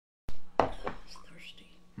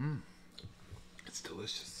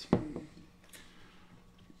delicious.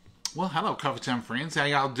 Well, hello, Coffee Time friends. How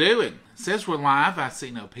y'all doing? It says we're live. I see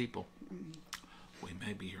no people. We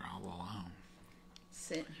may be here all alone.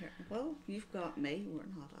 Sitting here. Well, you've got me. We're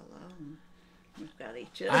not alone. We've got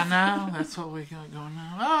each other. I know. That's what we got going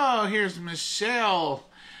on. Oh, here's Michelle.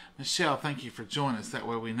 Michelle, thank you for joining us. That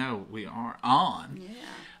way we know we are on. Yeah.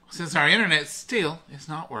 Since our internet still is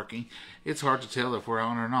not working, it's hard to tell if we're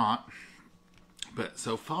on or not. But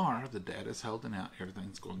so far, the data's holding out.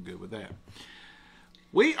 Everything's going good with that.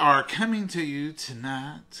 We are coming to you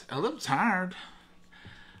tonight a little tired.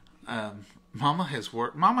 Mama has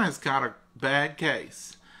worked. Mama has got a bad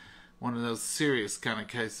case. One of those serious kind of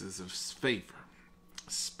cases of fever.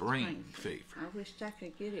 Spring fever. I wished I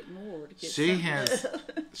could get it more to get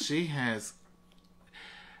She has.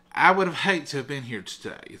 I would have hated to have been here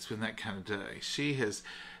today. It's been that kind of day. She has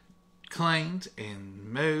cleaned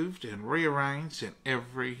and moved and rearranged in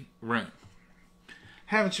every room.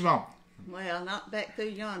 Haven't you, Mom? Well, not back through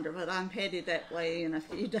yonder, but I'm headed that way in a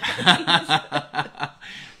few days.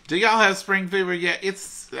 Do y'all have spring fever yet?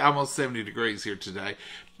 It's almost 70 degrees here today.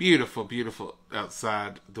 Beautiful, beautiful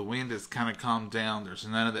outside. The wind has kind of calmed down. There's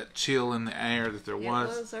none of that chill in the air that there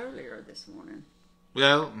was. It was earlier this morning.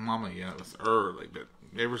 Well, Mama, yeah, it was early, but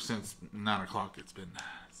ever since 9 o'clock, it's been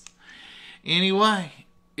nice. Anyway,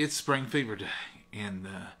 it's spring fever day, and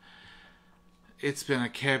it's been a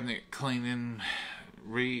cabinet cleaning,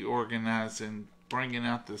 reorganizing, bringing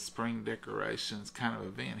out the spring decorations kind of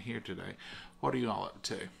event here today. What are you all up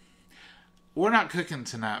to? We're not cooking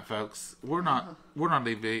tonight, folks. We're not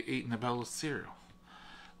even eating a bowl of cereal.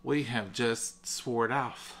 We have just swore it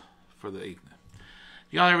off for the evening.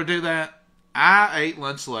 Y'all ever do that? I ate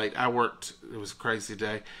lunch late. I worked. It was a crazy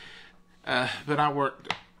day. But I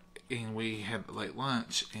worked, and we had late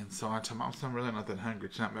lunch. And so I told Mom, I'm really not that hungry.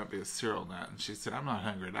 Tonight might be a cereal night. And she said, I'm not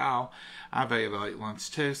hungry at all. I've ate a late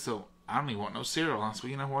lunch too, so I don't even want no cereal. I said,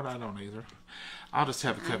 well, you know what? I don't either. I'll just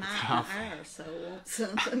have a cup of coffee. So want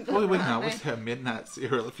something. Well, we know. Let's have midnight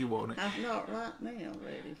cereal if you want it. I'm not right now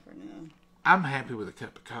ready for now. I'm happy with a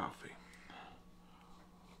cup of coffee.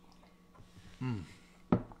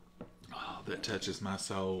 Oh, that touches my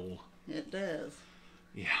soul. It does.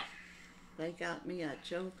 Yeah. They got me a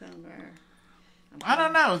joke on there. I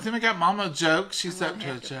don't know. Then we got Mama a joke. She's up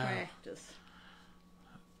to a joke. Practice.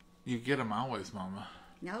 You get them always, Mama.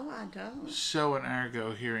 No, I don't. Show an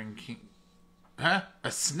ergo here in King. Huh? A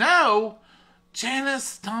snow?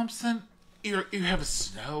 Janice Thompson, you have a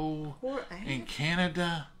snow in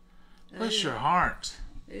Canada? Bless your heart.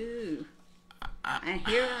 Ooh. And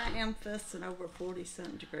here I am fussing over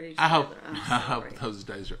 40-something degrees. I hope those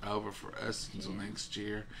days are over for us until next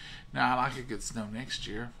year. Now, I like a good snow next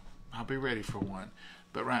year. I'll be ready for one.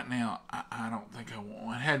 But right now, I don't think I want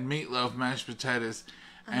one. I had meatloaf, mashed potatoes,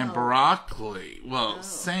 and broccoli. Well,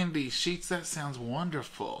 Sandy Sheets, that sounds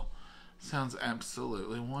wonderful. Sounds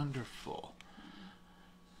absolutely wonderful.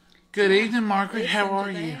 Good evening, Margaret. How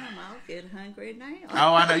are you? I'll get hungry now.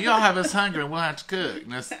 Oh, I know. Y'all have us hungry. We'll have to cook.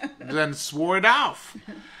 Done swore it off.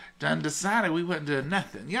 Done decided we wouldn't do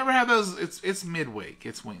nothing. You ever have those? It's midweek.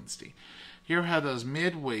 It's Wednesday. You ever have those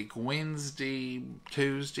midweek, Wednesday,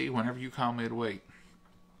 Tuesday, whenever you call midweek?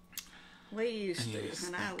 We used to,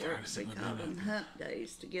 and I worked, we called them hump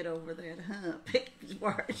days to get over that hump. It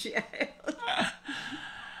wears you out.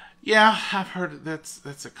 Yeah, I've heard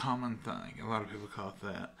that's a common thing. A lot of people call it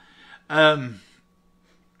that.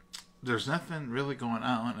 There's nothing really going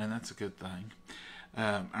on, and that's a good thing.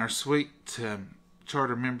 Our sweet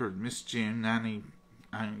charter member, Miss June, 90,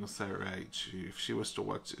 I ain't going to say her age. If she was to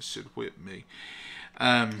watch this, she'd whip me.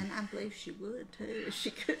 And I believe she would, too, if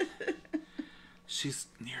she could. She's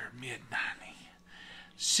near mid-90.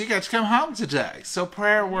 She got to come home today. So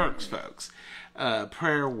prayer works, folks.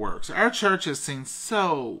 Prayer works. Our church has seen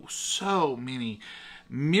so many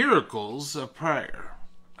miracles of prayer.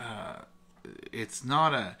 It's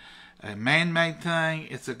not a man-made thing.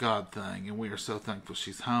 It's a God thing. And we are so thankful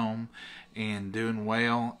she's home and doing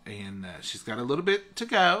well. And she's got a little bit to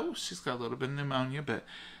go. She's got a little bit of pneumonia, but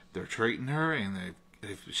they're treating her. And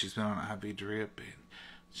she's been on an IV drip. And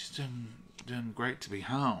she's doing great to be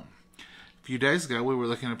home. A few days ago, we were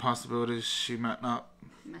looking at possibilities she might not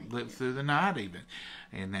live through the night even.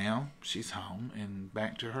 And now she's home and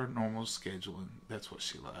back to her normal schedule, and that's what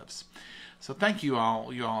she loves. So thank you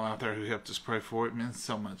all out there who helped us pray for it. It means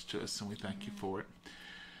so much to us, and we thank you for it.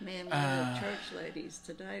 Me and one of the church ladies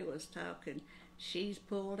today was talking. She's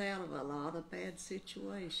pulled out of a lot of bad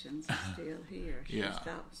situations and still here. She's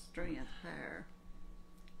got strength, power.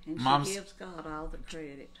 And Mom's, she gives God all the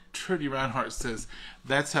credit. Trudy Reinhardt says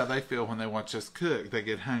that's how they feel when they watch us cook. They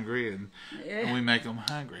get hungry and we make them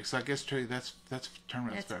hungry. So I guess, Trudy, that's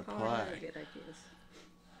tournament's fair play. Part of it, I guess.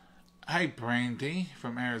 Hey, Brandy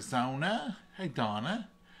from Arizona. Hey, Donna.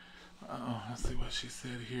 Oh, let's see what she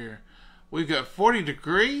said here. We've got 40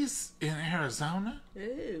 degrees in Arizona.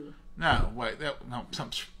 Ooh. No, wait.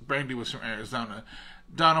 Brandy was from Arizona.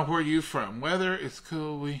 Donna, where are you from? Weather is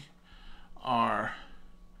cool. We are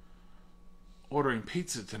ordering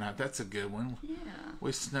pizza tonight. That's a good one. Yeah.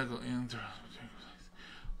 We snuggle in.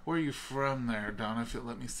 Where are you from there, Donna? If you'll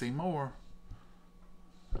let me see more.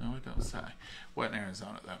 No, it don't say. What in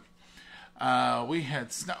Arizona, though? We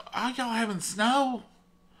had snow. Oh, y'all having snow?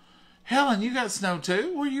 Helen, you got snow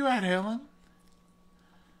too? Where you at, Helen?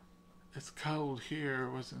 It's cold here.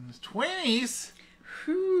 It was in the 20s.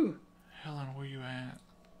 Whew. Helen, where you at?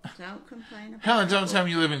 Don't complain about Helen, don't tell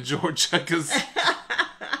me you live in Georgia, because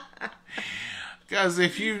guys,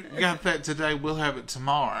 if you got that today, we'll have it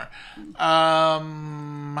tomorrow.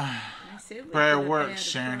 Prayer works,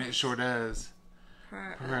 Sharon. It sure does.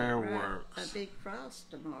 Prayer works. A big frost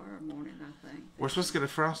tomorrow morning, I think. We're supposed to get a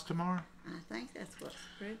frost tomorrow? I think that's what's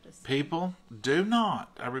said. People, do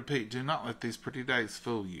not, I repeat, do not let these pretty days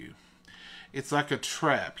fool you. It's like a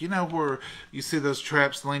trap. You know where you see those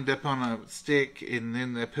traps leaned up on a stick and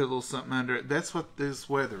then they put a little something under it? That's what this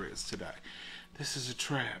weather is today. This is a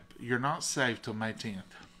trap. You're not safe till May 10th.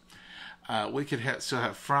 We could still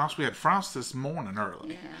have frost. We had frost this morning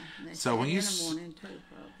early. Yeah. So when you in the morning too,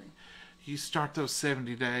 probably. You start those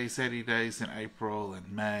 70 days, 80 days in April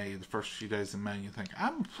and May, the first few days in May, and you think,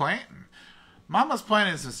 I'm planting. Mama's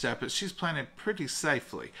planting some stuff, but she's planted pretty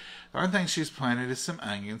safely. The only thing she's planted is some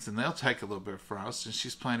onions, and they'll take a little bit of frost. And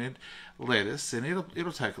she's planted lettuce, and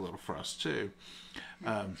it'll take a little frost too.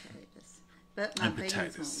 And potatoes. But my beans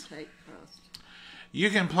won't take frost. You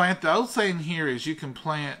can plant. The old saying here is you can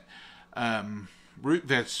plant root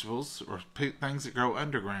vegetables or things that grow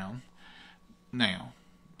underground now,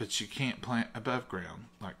 but you can't plant above ground,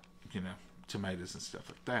 like tomatoes and stuff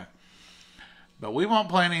like that. But we won't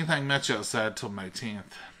plant anything much outside till May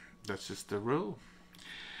 10th. That's just the rule.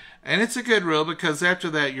 And it's a good rule because after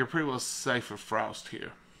that, you're pretty well safe for frost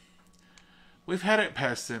here. We've had it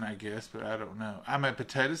past then, I guess, but I don't know. I made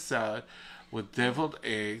potato salad with deviled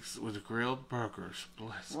eggs with grilled burgers.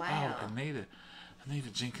 Bless. Wow. Oh, Anita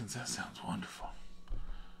Jenkins, that sounds wonderful.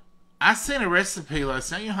 I seen a recipe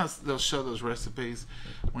last night. You know how they'll show those recipes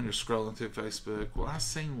when you're scrolling through Facebook? Well, I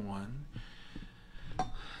seen one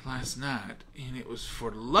last night, and it was for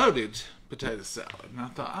loaded potato salad. And I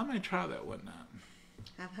thought, I may try that one night.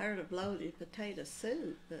 I've heard of loaded potato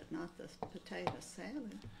soup, but not the potato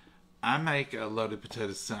salad. I make a loaded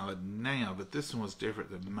potato salad now, but this one was different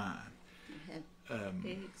than mine. It had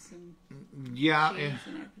eggs and cheese and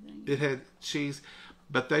everything. It had cheese,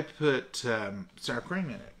 but they put sour cream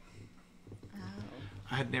in it. Oh.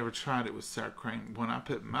 I had never tried it with sour cream. When I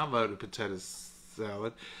put my loaded potato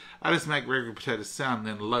salad, I just make regular potato salad and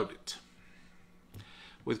then load it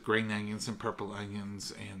with green onions and purple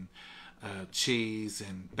onions and cheese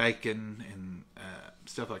and bacon and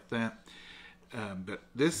stuff like that. But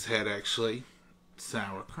this had actually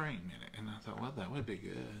sour cream in it, and I thought, well, that would be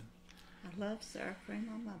good. I love sour cream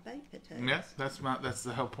on my baked potatoes. Yes, that's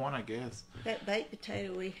the whole point, I guess. That baked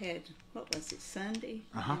potato we had, what was it, Sunday?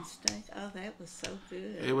 On steak? Oh, that was so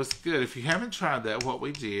good. It was good. If you haven't tried that, what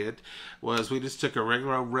we did was we just took a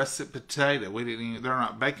regular old russet potato. They're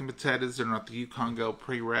not baking potatoes. They're not the Yukon Gold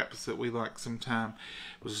pre-wraps that we like sometimes.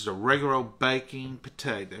 It was just a regular old baking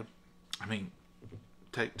potato.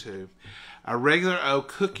 Take two. A regular old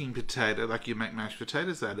cooking potato, like you make mashed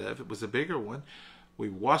potatoes out of. It was a bigger one. We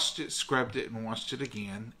washed it, scrubbed it, and washed it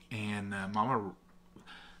again. And Mama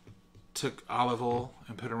took olive oil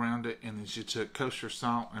and put around it, and then she took kosher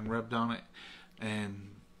salt and rubbed on it, and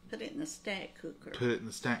put it in the stack cooker. But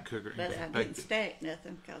I didn't stack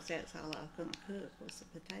nothing because that's all I was going to cook was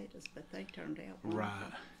the potatoes. But they turned out wonderful.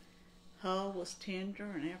 Right. Hull was tender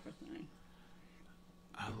and everything.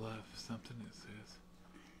 I love something that says.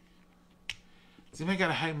 Has anybody got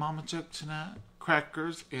a Hey Mama joke tonight?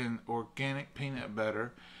 Crackers and organic peanut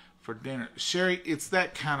butter for dinner. Sherry, it's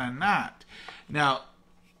that kind of night. Now,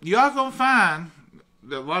 y'all gonna find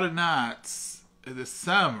that a lot of nights this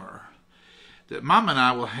summer that Mama and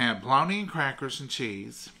I will have bologna and crackers and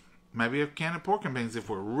cheese, maybe a can of pork and beans if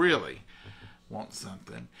we really want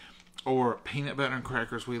something, or peanut butter and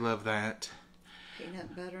crackers. We love that.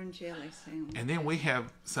 Peanut butter and jelly sandwich. And then we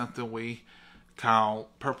have something we call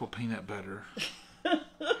purple peanut butter.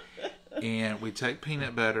 And we take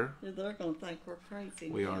peanut butter. They're going to think we're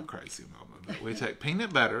crazy. We are crazy, Mama. But we take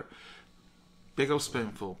peanut butter, big old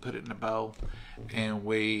spoonful, put it in a bowl, and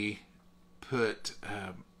we put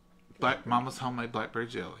Mama's homemade blackberry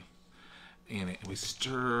jelly in it. And we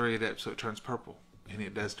stir it up so it turns purple. And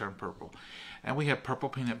it does turn purple. And we have purple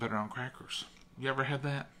peanut butter on crackers. You ever had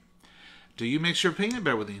that? Do you mix your peanut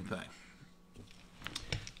butter with anything?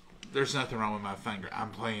 There's nothing wrong with my finger. I'm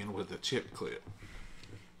playing with a chip clip.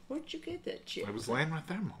 Where'd you get that chip? It was laying right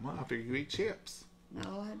there, Mama. I figured you eat chips.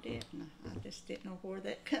 No, I didn't. I just didn't know where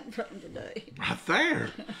that come from today. Right there.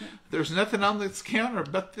 There's nothing on this counter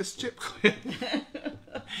but this chip clip.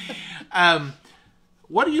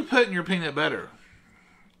 What do you put in your peanut butter?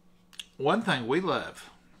 One thing we love.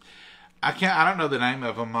 I don't know the name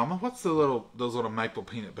of them, Mama. What's those little maple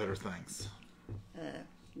peanut butter things?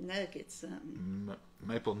 Nuggets, something.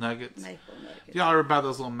 Maple nuggets. Maple nuggets. Y'all ever buy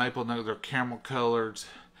those little maple nuggets? They're caramel colored,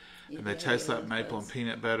 and they taste like maple and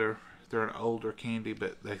peanut butter. They're an older candy,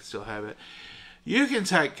 but they still have it. You can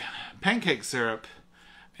take pancake syrup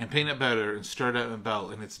and peanut butter and stir it up in a bowl,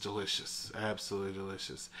 and it's delicious. Absolutely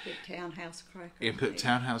delicious. Put Townhouse crackers. And put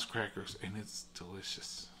Townhouse crackers, and it's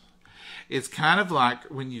delicious. It's kind of like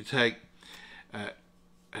when you take,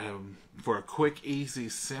 for a quick, easy,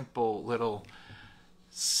 simple little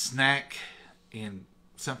snack and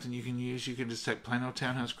something you can use. You can just take plain old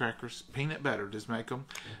Townhouse crackers, peanut butter, just make them,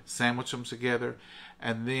 sandwich them together,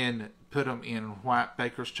 and then put them in white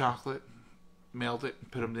baker's chocolate, melt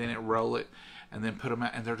it, put them in it, roll it, and then put them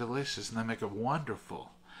out, and they're delicious, and they make a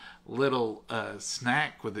wonderful little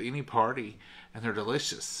snack with any party, and they're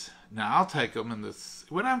delicious. Now, I'll take them in this,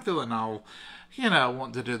 when I'm feeling all,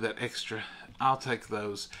 want to do that extra, I'll take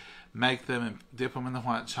those, make them, and dip them in the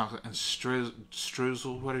white chocolate, and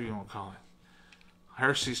streusel, whatever you want to call it,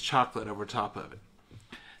 Hershey's chocolate over top of it.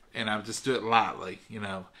 And I just do it lightly,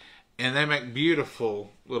 And they make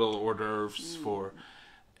beautiful little hors d'oeuvres for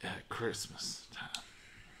Christmas time.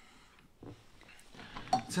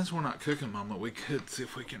 Since we're not cooking, Mama, we could see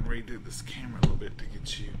if we can redo this camera a little bit to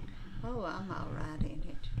get you. Oh, I'm all right in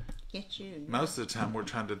it. Get you. Most of the time we're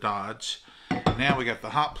trying to dodge. Now we got the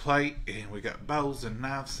hot plate, and we got bowls and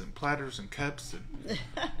knives and platters and cups. And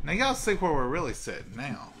now y'all see where we're really sitting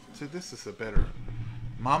now. See, this is a better...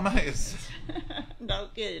 Mama is...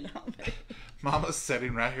 Don't get it on me. Mama's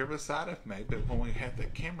sitting right here beside of me, but when we had the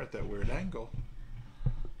camera at that weird angle,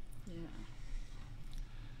 yeah,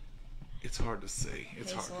 it's hard to see.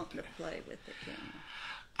 It's hard wanting to to play with the camera.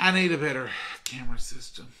 I need a better camera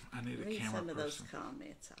system. I need a Read camera some of person. those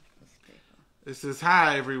comments off those people. It says,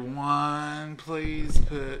 "Hi everyone, please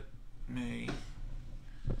put me."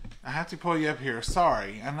 I have to pull you up here.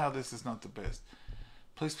 Sorry, I know this is not the best.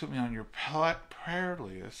 Please put me on your prayer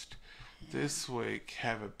list this week.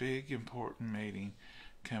 Have a big important meeting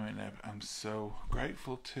coming up. I'm so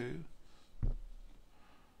grateful to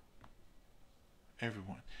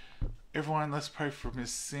everyone. Everyone, let's pray for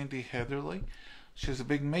Miss Cindy Heatherly. She has a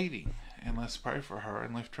big meeting, and let's pray for her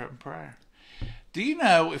and lift her up in prayer. Do you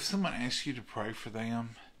know if someone asks you to pray for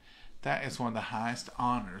them, that is one of the highest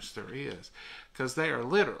honors there is, because they are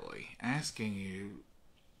literally asking you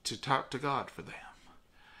to talk to God for them.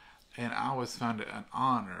 And I always find it an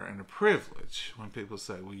honor and a privilege when people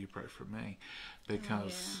say, "Will you pray for me?"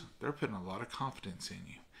 Because they're putting a lot of confidence in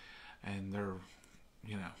you. And they're,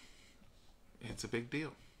 it's a big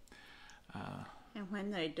deal. And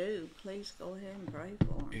when they do, please go ahead and pray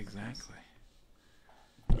for them. Exactly.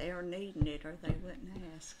 They are needing it or they wouldn't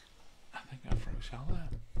ask. I think I froze y'all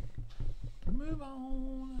up. Move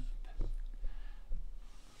on.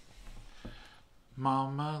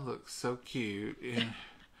 Mama looks so cute in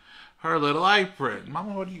her little apron.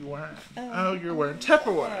 Mama, what are you wearing? Oh, you're wearing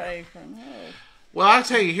Tupperware. Apron. Oh. Well, I'll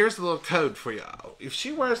tell you, here's a little code for y'all. If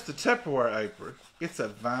she wears the Tupperware apron, it's a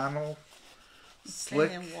vinyl,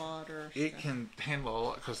 slick. And water. It can handle a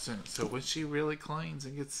lot. So when she really cleans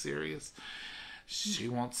and gets serious, she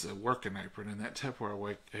wants a working apron. And that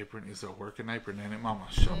Tupperware apron is a working apron. And it, Mama,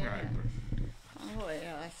 show me your apron. Oh,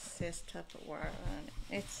 yeah, it says Tupperware on it.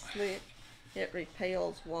 It's slick. It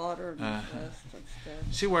repels water and dust and stuff.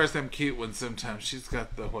 She wears them cute ones sometimes. She's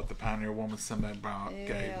got the Pioneer Woman somebody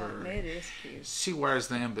gave her. It is cute. She wears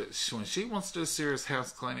them, but when she wants to do serious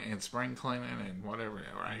house cleaning and spring cleaning and whatever,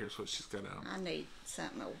 right here's what she's got on. I need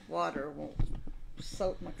something of water won't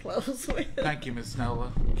soak my clothes with. Thank you, Miss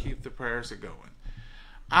Nola. Keep the prayers going.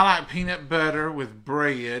 I like peanut butter with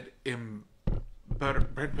bread and bread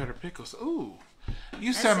and butter pickles. Ooh,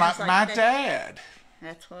 you sound like my dad.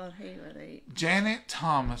 That's what he would eat. Janet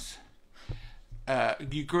Thomas.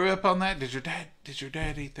 You grew up on that? Did your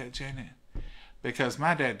dad eat that, Janet? Because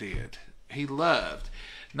my dad did. He loved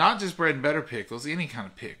not just bread and butter pickles, any kind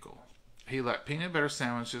of pickle. He liked peanut butter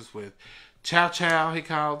sandwiches with chow chow, he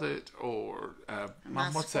called it, or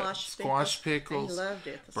Mom, what's that? Squash pickles. He loved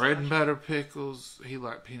it. Bread and butter pickles. He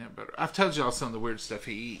liked peanut butter. I've told y'all some of the weird stuff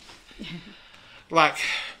he eat. Like,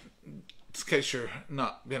 in case you're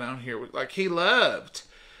not been on here, like he loved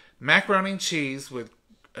macaroni and cheese with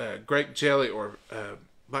grape jelly or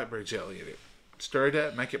blackberry jelly in it. Stir it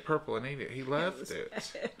up, make it purple, and eat it. He loved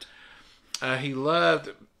it. He loved,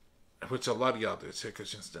 which a lot of y'all do too,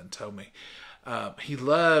 because just done told me. He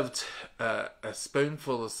loved a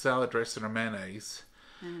spoonful of salad dressing or mayonnaise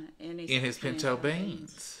in his pinto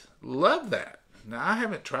beans. Love that. Now, I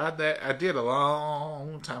haven't tried that. I did a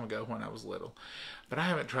long time ago when I was little. But I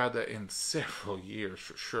haven't tried that in several years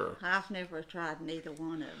for sure. I've never tried neither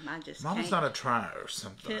one of them. I just Mama's not a trier or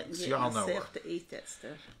something. So y'all know her. To eat that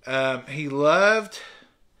stuff. He loved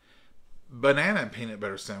banana and peanut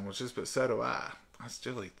butter sandwiches, but so do I. I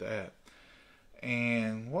still eat that.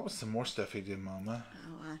 And what was some more stuff he did, Mama?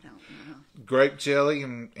 Oh, I don't know. Grape jelly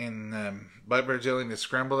and blackberry jelly into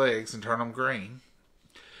scrambled eggs and turn them green.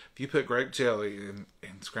 If you put grape jelly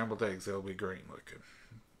in scrambled eggs, they'll be green looking.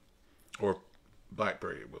 Or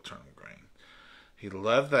blackberry will turn them green. He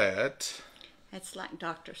loved that. That's like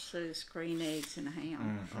Dr. Seuss, green eggs and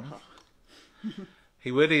ham. Mm-hmm. Oh.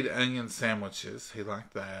 He would eat onion sandwiches. He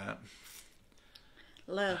liked that.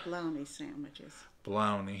 Love bologna sandwiches.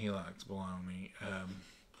 Bologna. He likes bologna.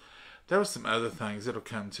 There were some other things that'll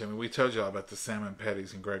come to me. We told you all about the salmon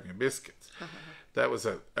patties and gravy and biscuits. That was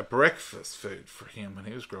a breakfast food for him when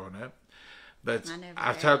he was growing up. But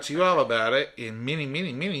I've talked to you all about it, and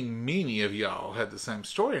many of y'all had the same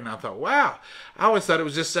story. And I thought, wow, I always thought it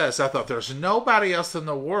was just us. I thought there's nobody else in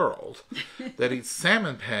the world that eats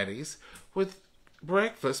salmon patties with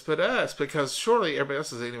breakfast but us, because surely everybody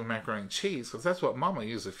else is eating macaroni and cheese, because that's what Mama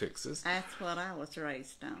usually fixes. That's what I was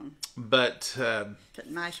raised on. But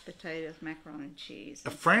mashed potatoes, macaroni and cheese.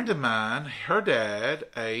 A friend of mine, her dad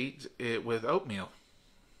ate it with oatmeal.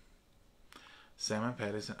 Salmon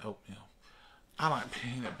patties and oatmeal. I like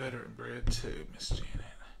peanut butter and bread too, Miss Janet.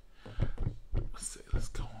 Let's see, let's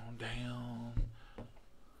go on down.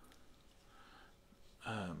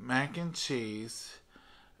 Mac and cheese,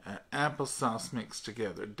 applesauce mixed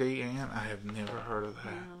together. Deanne, I have never heard of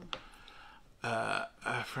that.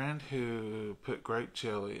 A friend who put grape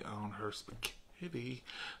jelly on her spaghetti.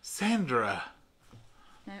 Sandra.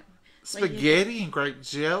 Spaghetti and grape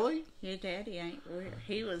jelly? Your daddy ain't weird.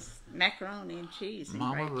 He was macaroni and cheese and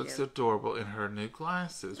Mama grape looks jelly. adorable in her new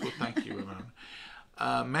glasses. Well, thank you,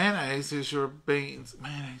 Ramona. Mayonnaise is your beans.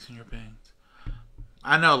 Mayonnaise in your beans.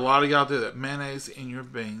 I know a lot of y'all do that. Mayonnaise in your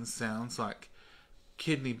beans sounds like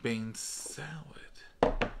kidney bean salad.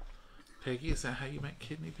 Peggy, is that how you make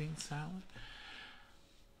kidney bean salad?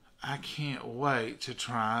 I can't wait to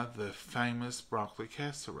try the famous broccoli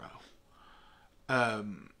casserole.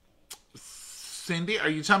 Cindy, are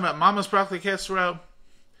you talking about Mama's broccoli casserole?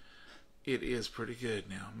 It is pretty good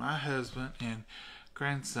now. My husband and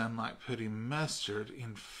grandson like putting mustard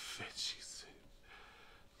in veggie soup.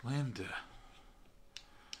 Linda,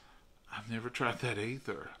 I've never tried that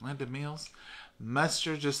either. Linda Mills,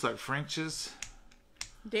 mustard just like French's?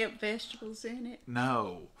 Dip vegetables in it?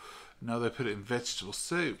 No, they put it in vegetable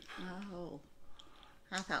soup. Oh,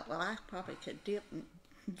 I thought, well, I probably could dip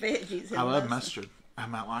veggies in I love mustard. I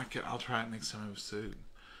might like it. I'll try it next time I have soup.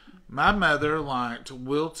 My mother liked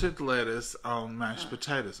wilted lettuce on mashed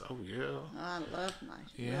potatoes. Oh, yeah. I love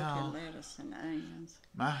wilted lettuce and onions.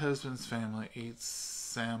 My husband's family eats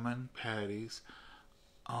salmon patties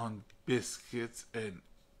on biscuits and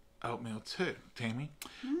oatmeal, too. Tammy,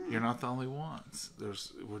 you're not the only ones.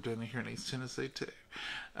 We're doing it here in East Tennessee, too.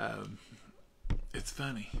 It's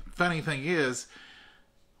funny. Funny thing is,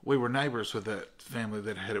 we were neighbors with that family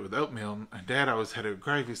that had it with oatmeal, and Dad always had it with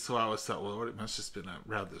gravy, so I always thought, well, it must have just been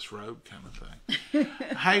around this road kind of thing.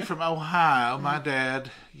 Hey, from Ohio, my dad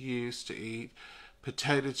used to eat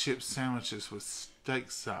potato chip sandwiches with steak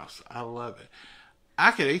sauce. I love it. I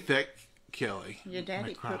could eat that, Kelly. Your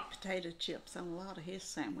daddy put potato chips on a lot of his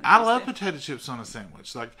sandwiches. I love potato chips on a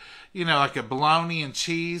sandwich. Like a bologna and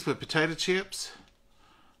cheese with potato chips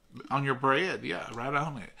on your bread. Yeah, right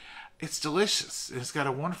on it. It's delicious. It's got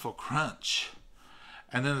a wonderful crunch.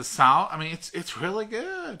 And then the salt, I mean, it's really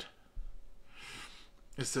good.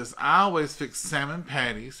 It says, I always fix salmon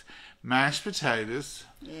patties, mashed potatoes,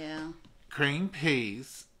 cream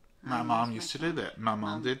peas. My mom used to do that. My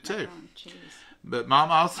mom did too. But Mom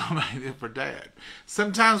also made it for Dad.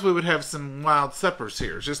 Sometimes we would have some wild suppers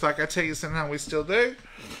here. Just like I tell you, sometimes we still do.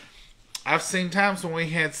 I've seen times when we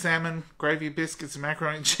had salmon, gravy, biscuits, and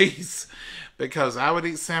macaroni and cheese. Because I would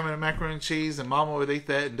eat salmon and macaroni and cheese, and Mama would eat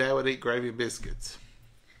that, and Dad would eat gravy and biscuits.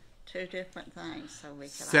 two different things so we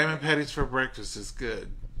could. Salmon patties for breakfast is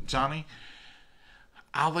good. Johnny,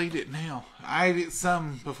 I'll eat it now. I ate it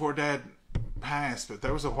some before Dad passed, but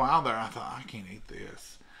there was a while there I thought, I can't eat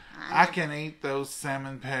this. I can eat those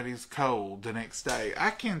salmon patties cold the next day.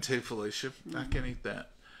 I can too, Felicia. I can eat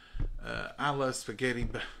that. I love spaghetti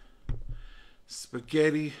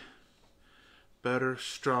butter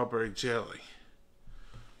strawberry jelly.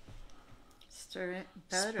 Stir it,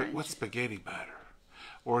 butter. What's spaghetti butter?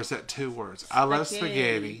 Or is that two words? I love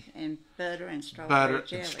spaghetti. And butter and strawberry butter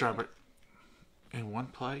jelly. And strawberry. In one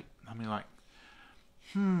plate? I mean, like,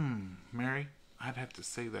 Mary, I'd have to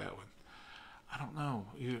see that one. I don't know.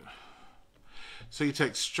 So you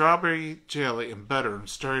take strawberry jelly and butter and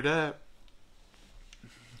stir it up.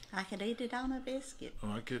 I could eat it on a biscuit.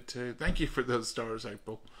 Oh, I could too. Thank you for those stars,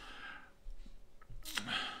 April.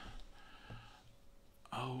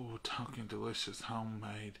 Oh, talking delicious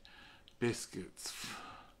homemade biscuits,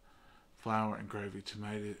 flour and gravy,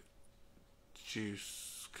 tomato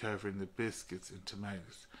juice covering the biscuits and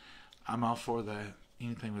tomatoes. I'm all for that.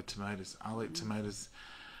 Anything with tomatoes. I'll eat tomatoes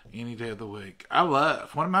any day of the week. I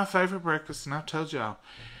love one of my favorite breakfasts, and I've told y'all,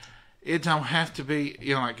 it don't have to be,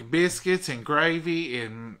 like biscuits and gravy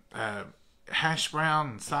and hash brown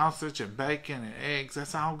and sausage and bacon and eggs.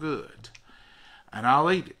 That's all good. And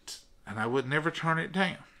I'll eat it. And I would never turn it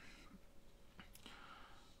down.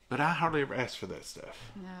 But I hardly ever ask for that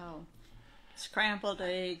stuff. No. Scrambled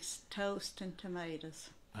eggs, toast, and tomatoes.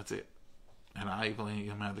 That's it. And I even eat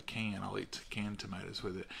them out of the can. I'll eat canned tomatoes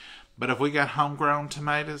with it. But if we got homegrown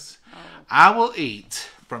tomatoes, I will eat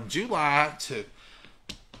from July to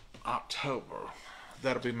October.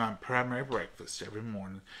 That'll be my primary breakfast every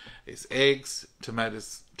morning. It's eggs,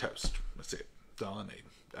 tomatoes, toast. That's it. That's all I need.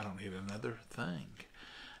 I don't need another thing.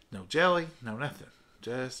 No jelly, no nothing.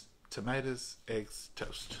 Just tomatoes, eggs,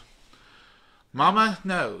 toast. Mama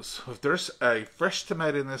knows if there's a fresh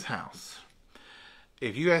tomato in this house,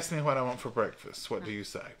 if you ask me what I want for breakfast, what do you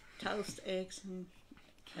say? Toast, eggs, and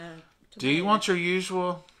tomato. Do you want your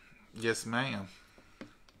usual? Yes, ma'am.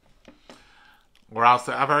 Or I'll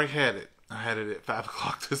say, I've already had it. I had it at 5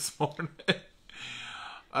 o'clock this morning.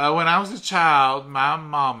 When I was a child, my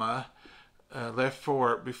mama left for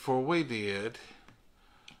work before we did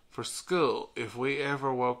for school. If we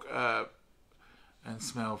ever woke up and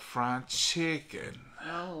smelled fried chicken.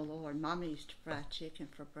 Oh, Lord. Mama used to fry chicken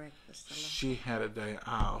for breakfast a lot. She had a day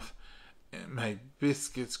off and made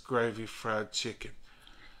biscuits, gravy, fried chicken.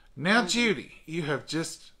 Now, Judy, you have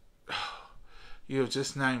just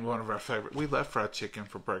named one of our favorite. We love fried chicken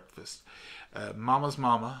for breakfast. Mama's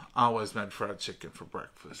mama always made fried chicken for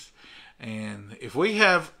breakfast. And if we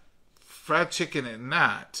have fried chicken at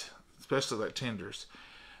night, especially like tenders,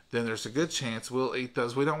 then there's a good chance we'll eat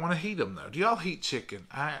those. We don't want to heat them, though. Do y'all heat chicken?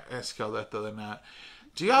 I asked y'all that the other night.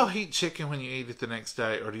 Do y'all heat chicken when you eat it the next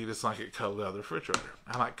day, or do you just like it cold out of the refrigerator?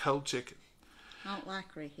 I like cold chicken. I don't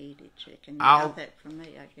like reheated chicken. You got that from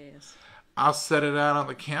me, I guess. I'll set it out on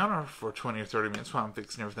the counter for 20 or 30 minutes while I'm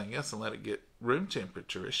fixing everything else and let it get room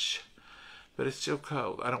temperature-ish. But it's still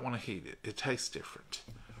cold. I don't want to heat it. It tastes different.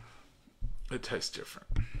 It tastes different.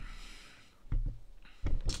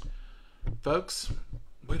 Folks,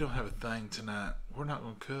 we don't have a thing tonight. We're not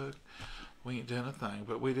going to cook. We ain't doing a thing.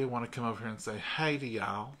 But we do want to come over here and say hey to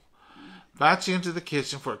y'all. Invite you into the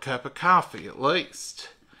kitchen for a cup of coffee, at least.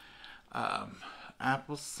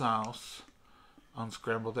 Applesauce on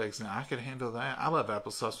scrambled eggs. Now, I could handle that. I love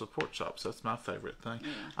applesauce with pork chops. That's my favorite thing. Yeah.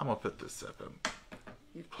 I'm going to put this up.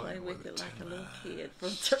 You play with it like a little kid for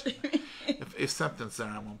 30 minutes. If something's there,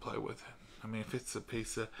 I'm going to play with it. I mean, if it's a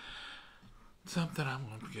piece of something, I'm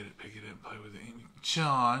going to pick it up and play with it.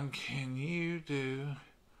 John, can you do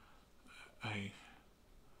a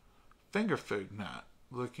finger food night?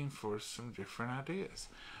 Looking for some different ideas.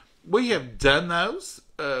 We have done those,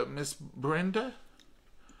 Miss Brenda.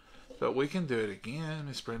 But we can do it again,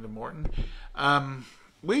 Miss Brenda Morton.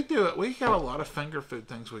 We do it. We got a lot of finger food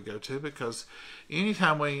things we go to because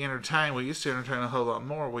anytime we entertain, we used to entertain a whole lot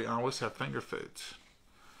more. We always have finger foods.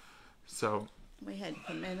 So we had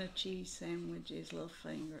pimento cheese sandwiches, little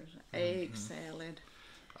fingers, egg salad,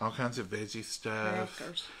 all kinds of veggie stuff.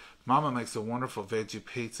 Crackers. Mama makes a wonderful veggie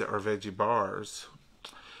pizza or veggie bars.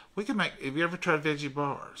 We can make. Have you ever tried veggie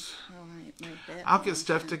bars? Oh, I ain't made that. I'll get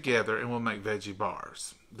stuff together and we'll make veggie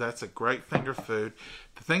bars. That's a great finger food.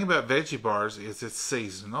 The thing about veggie bars is it's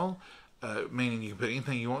seasonal, meaning you can put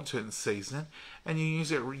anything you want to it in seasoning, and you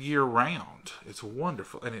use it year round. It's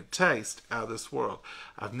wonderful, and it tastes out of this world.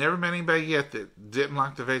 I've never met anybody yet that didn't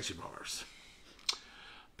like the veggie bars.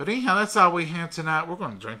 But anyhow, that's all we have tonight. We're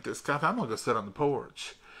going to drink this coffee. I'm going to go sit on the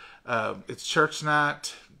porch. It's church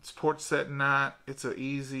night. It's porch setting night. It's an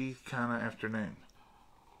easy kind of afternoon.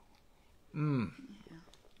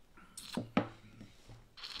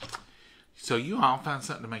 So you all find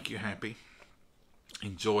something to make you happy.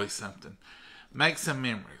 Enjoy something. Make some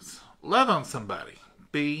memories. Love on somebody.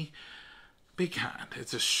 Be kind.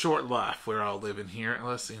 It's a short life we're all living here.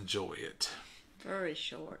 Let's enjoy it. Very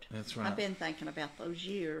short. That's right. I've been thinking about those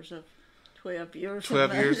years of 12 years.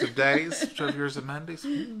 12 years of days. 12 years of Mondays.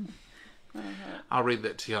 I'll read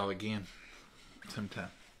that to y'all again sometime.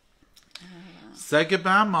 Say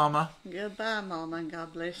goodbye, Mama. Goodbye, Mama, and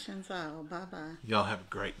God bless you all. Bye-bye. Y'all have a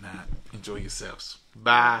great night. Enjoy yourselves.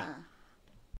 Bye. Bye.